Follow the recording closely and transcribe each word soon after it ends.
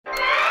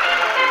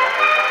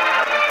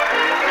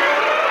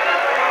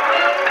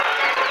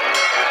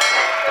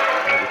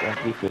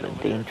You feeling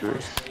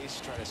dangerous?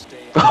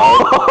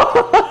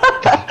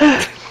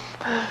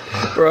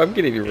 Bro, I'm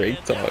getting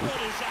raked on.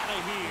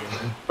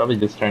 Probably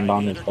just turned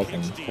on his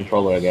fucking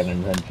controller again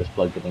and then just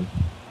plugged it in.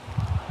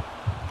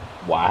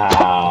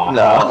 Wow.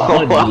 No.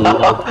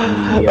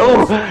 Unlucky, yo.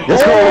 Oh,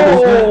 let's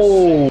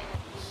go.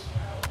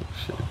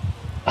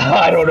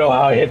 I don't know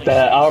how I hit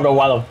that. I don't know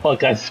why the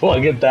fuck I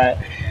swung at that.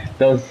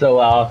 That was so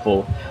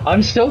awful.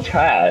 I'm still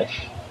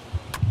trash.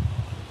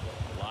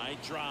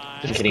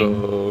 Just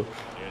kidding.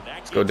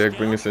 Let's go, Derek.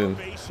 Bring us in.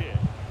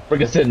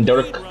 Bring us in,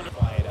 Dirk.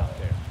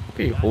 Look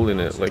at you holding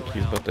it like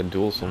he's about to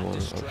duel someone.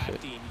 Oh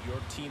shit.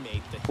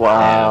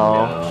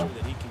 Wow.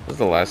 That's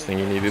the last thing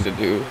you needed to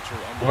do.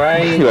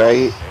 Right?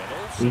 Right.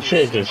 You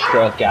should have just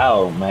struck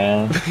out,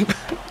 man.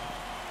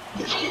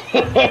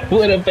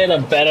 Would have been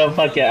a better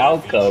fucking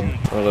outcome.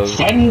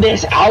 Send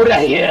this out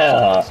of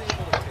here!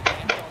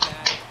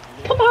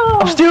 Come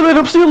on!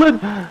 I'm stealing!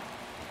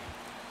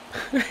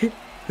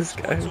 This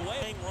guy.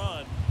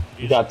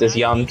 You got this,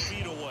 Young.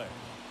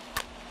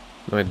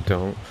 No, I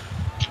don't.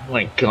 Oh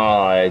my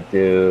god,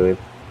 dude.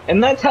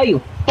 And that's how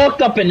you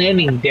fuck up an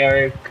inning,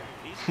 Derek.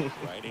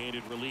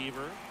 Right-handed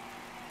reliever.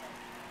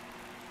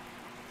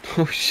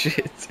 Oh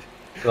shit.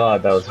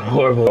 God, that was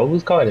horrible.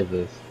 Whose card is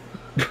this?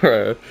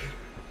 Bruh.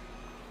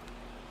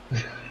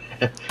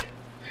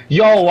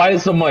 Yo, why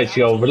so much,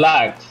 yo?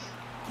 Relax.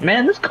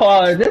 Man, this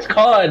card,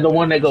 the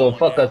one that gonna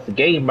fuck us the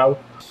game, bro.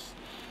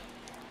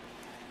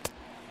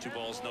 2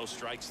 balls, no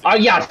strikes. Are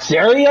y'all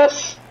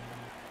serious?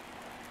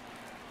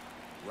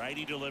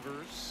 Righty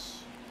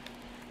delivers.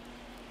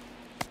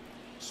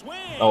 Swing.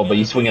 Oh, but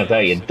you swing at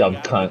that, you dumb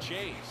cunt.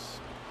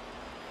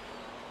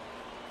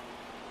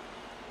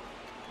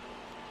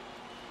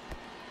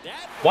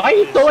 Why are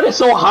you throwing it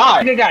so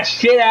hard? You got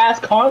shit ass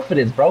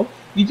confidence, bro.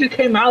 You just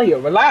came out here.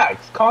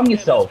 Relax. Calm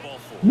yourself.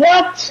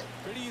 What?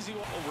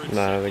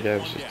 Nah, the guy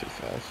was just too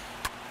fast.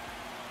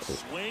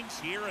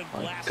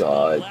 Oh my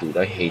god, dude,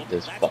 I hate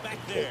this fucking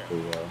kicker,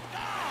 yo.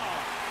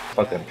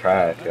 Fucking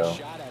trash, yo.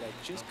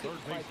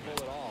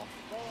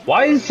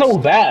 Why is it so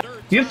bad?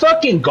 You're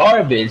fucking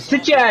garbage.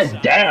 Sit your ass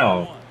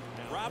down.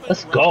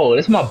 Let's go.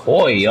 This is my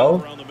boy, yo.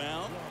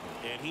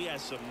 And he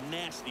has some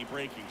nasty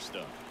breaking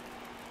stuff.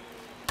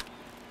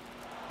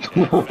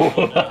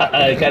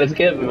 I kinda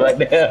scared me right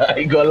there. I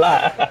ain't gonna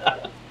lie.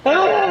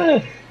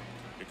 Here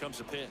comes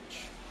a pitch.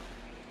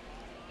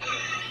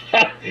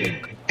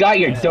 Got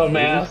your dumb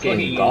ass.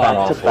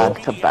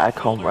 Back to back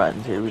home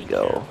runs. Here we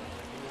go.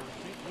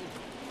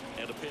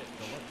 And a pitch.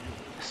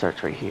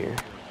 Starts right here.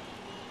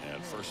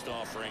 And first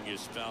offering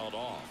is fouled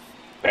off.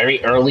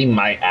 Very early,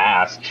 my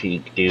ass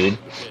cheek, dude.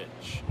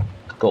 Pitch.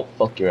 Go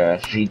fuck your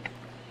ass cheek.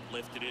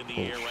 Lifted in the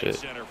Oh, air, right shit.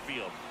 center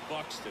field.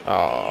 Buxton.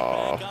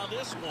 Aww. Back on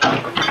this one.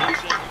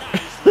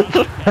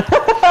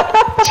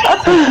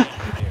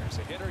 There's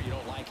a hitter, you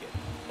don't like it,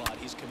 but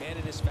he's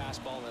commanded his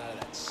fastball and out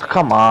of that.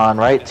 Come on,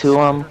 right to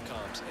him. And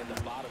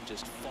the bottom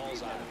just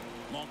falls out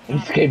of it.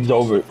 This game's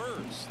over.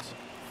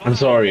 I'm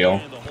sorry, yo.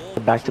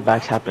 The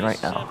back-to-backs happen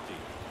right now.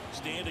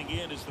 Standing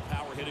in is the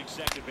power hitting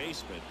second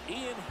baseman.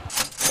 Ian.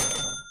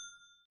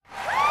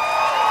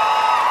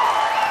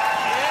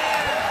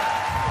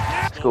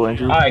 Let's go,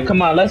 Andrew. Alright,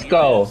 come on, let's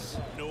go.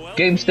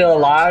 Game's still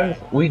alive.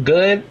 We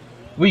good?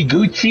 We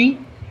Gucci?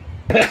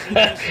 Bro,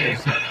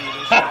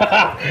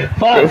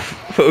 Fuck.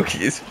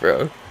 focus,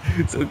 bro.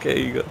 It's okay,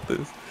 you got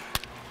this.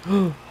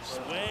 Swing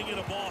and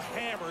a ball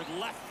hammered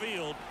left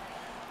field.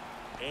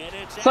 And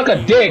it's Suck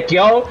a dick,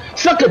 yo.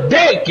 Suck a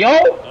dick,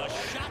 yo.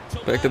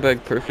 Back to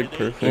back, perfect.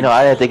 You know,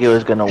 I didn't think it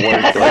was gonna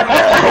work like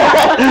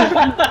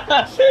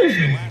that.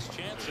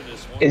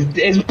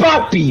 It's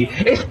Poppy.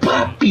 It's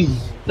Poppy.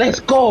 Let's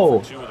go.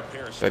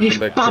 Back It's to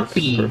back,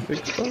 Poppy.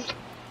 perfect.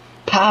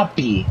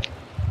 Poppy.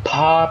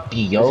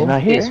 Poppy, yo. Is he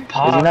not here? It's Is he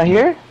Poppy. not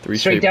here? Three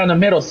Straight down the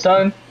middle,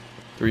 son.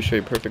 3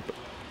 straight perfect.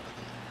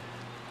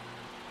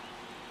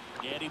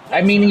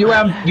 I mean, you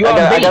on I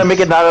base. gotta make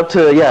it not up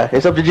to, yeah,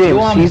 it's up to James. You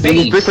on He's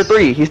 3 base. for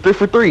 3. He's 3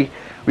 for 3.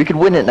 We could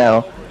win it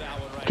now.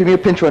 Give me a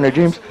pinch runner,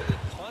 James.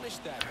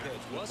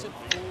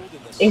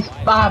 It's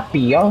Poppy,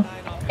 yo.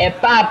 A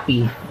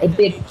Poppy. A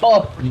big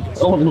Poppy.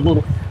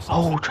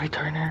 Oh, Trey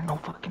Turner. No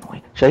fucking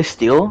way. Should I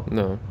steal?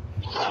 No.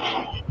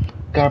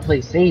 Gotta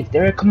play safe,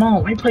 Derek. Come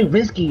on. Why you play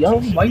risky, yo?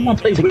 Why you wanna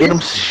play To get him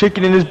risky?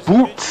 shaking in his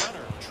boots.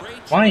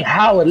 Ryan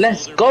Howard,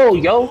 let's go,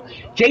 yo.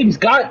 James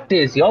got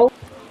this, yo.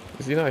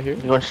 Is he not here?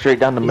 You're going straight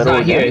down the It's middle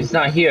not here. again. It's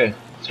not here.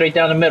 Straight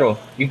down the middle.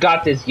 You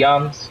got this,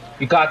 Yums.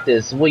 You got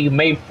this. What you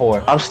made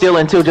for? I'm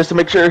stealing too, just to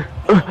make sure.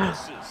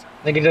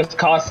 Nigga just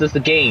cost us the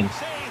game.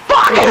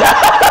 Fuck!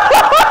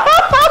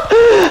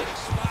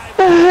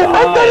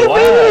 I thought he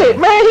made it!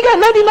 Man, he got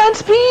 99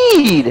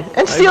 speed!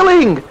 And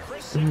stealing!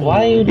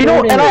 Why are you You know,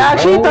 doing and I it,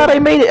 actually bro? thought I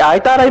made it. I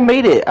thought I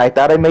made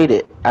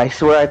it. I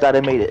swear I thought I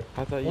made it.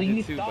 I thought you Well, did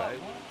you too, thought- bud.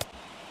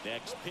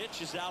 Next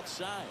pitch is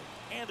outside.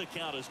 And the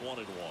count is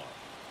 1-1.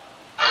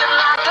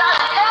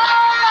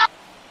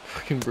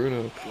 Fucking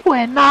Bruno.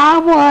 When I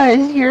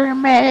was your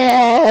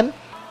man.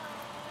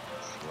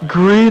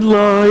 Green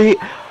light.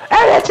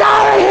 And it's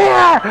out of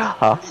here!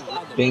 Huh?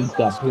 Bing's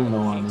got Bruno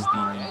on his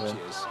mind,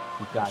 bro.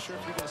 You got Sure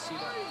if you're gonna see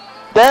that.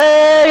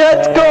 Dang,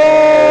 let's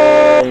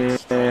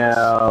go!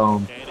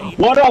 Damn.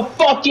 What a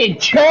fucking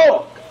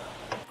choke!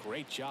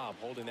 Great job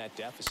holding that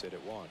deficit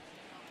at 1.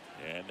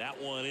 And that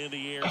one in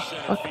the air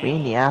center Fuck me in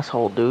field. the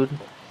asshole, dude.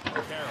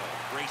 Carroll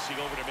racing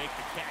over to make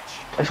the catch.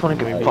 I just want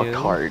to get Yeah. fucked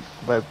hard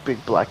by a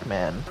big black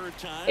man. Third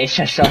time. It's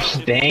just so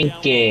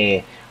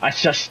stinky. It's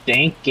so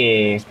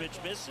stinky. Pitch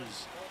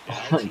misses.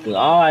 Oh my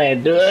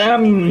god,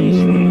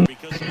 dude. These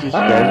guys became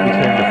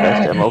the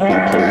best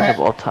MLB players of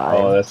all time.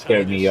 Oh, that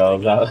scared me, yo. Oh,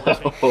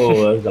 that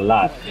was a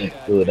lot.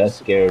 Dude, that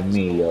scared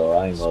me, yo.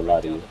 I ain't gonna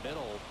lie to Down you. the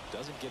middle,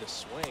 doesn't get a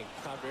swing.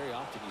 Not very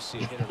often you see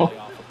a hitter lay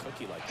off a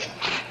cookie like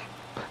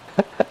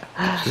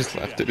that. Just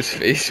laughed at his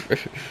face, bro.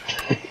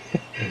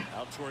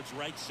 Out towards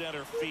right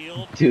center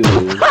field. Dude.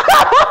 On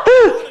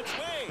its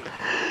way.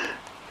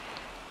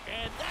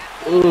 And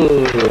that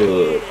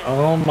Ooh.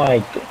 Oh my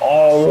god.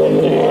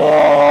 Oh.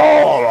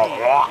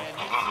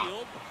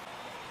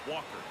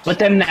 But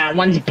then that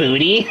one's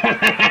booty. Dude,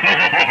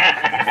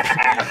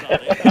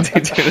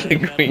 there's a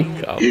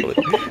green goblin.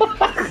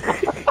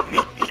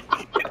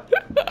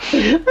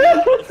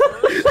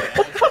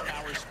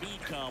 power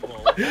speed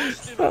combo.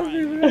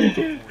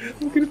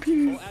 I'm gonna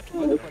pee.